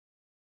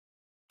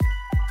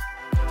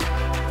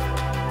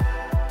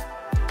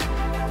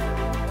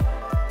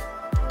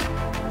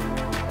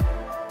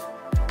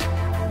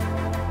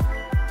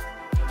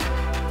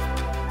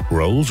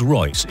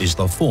Rolls-Royce is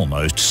the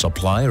foremost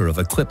supplier of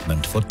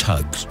equipment for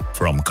tugs,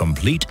 from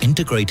complete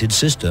integrated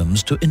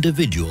systems to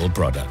individual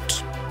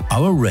products.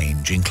 Our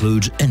range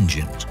includes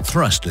engines,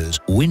 thrusters,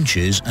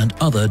 winches and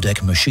other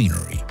deck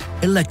machinery,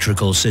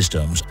 electrical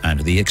systems and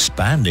the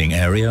expanding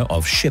area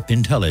of ship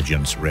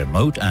intelligence,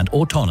 remote and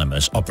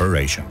autonomous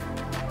operation.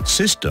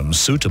 Systems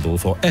suitable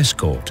for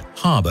escort,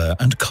 harbour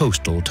and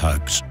coastal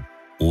tugs.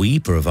 We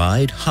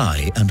provide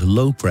high and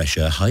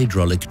low-pressure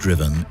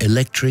hydraulic-driven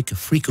electric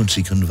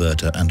frequency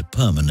converter and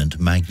permanent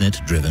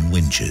magnet-driven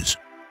winches.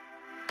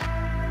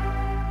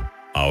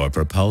 Our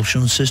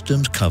propulsion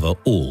systems cover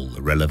all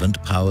the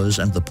relevant powers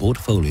and the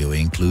portfolio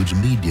includes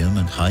medium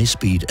and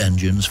high-speed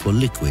engines for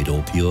liquid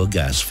or pure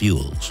gas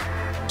fuels.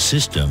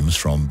 Systems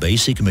from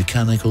basic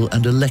mechanical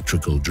and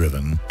electrical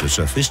driven to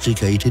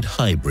sophisticated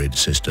hybrid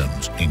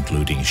systems,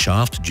 including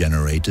shaft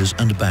generators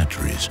and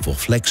batteries for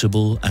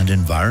flexible and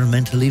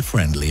environmentally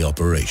friendly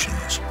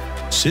operations.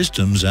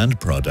 Systems and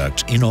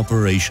products in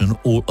operation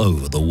all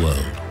over the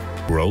world.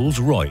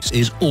 Rolls-Royce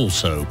is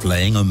also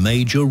playing a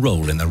major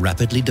role in the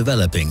rapidly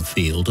developing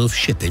field of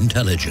ship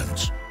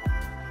intelligence.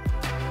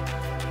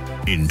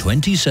 In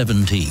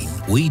 2017,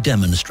 we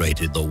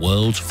demonstrated the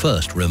world's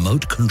first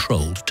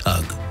remote-controlled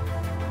tug.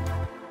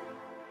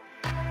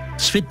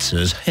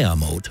 Svitzer's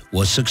Hermod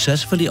was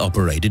successfully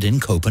operated in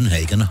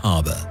Copenhagen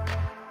harbour.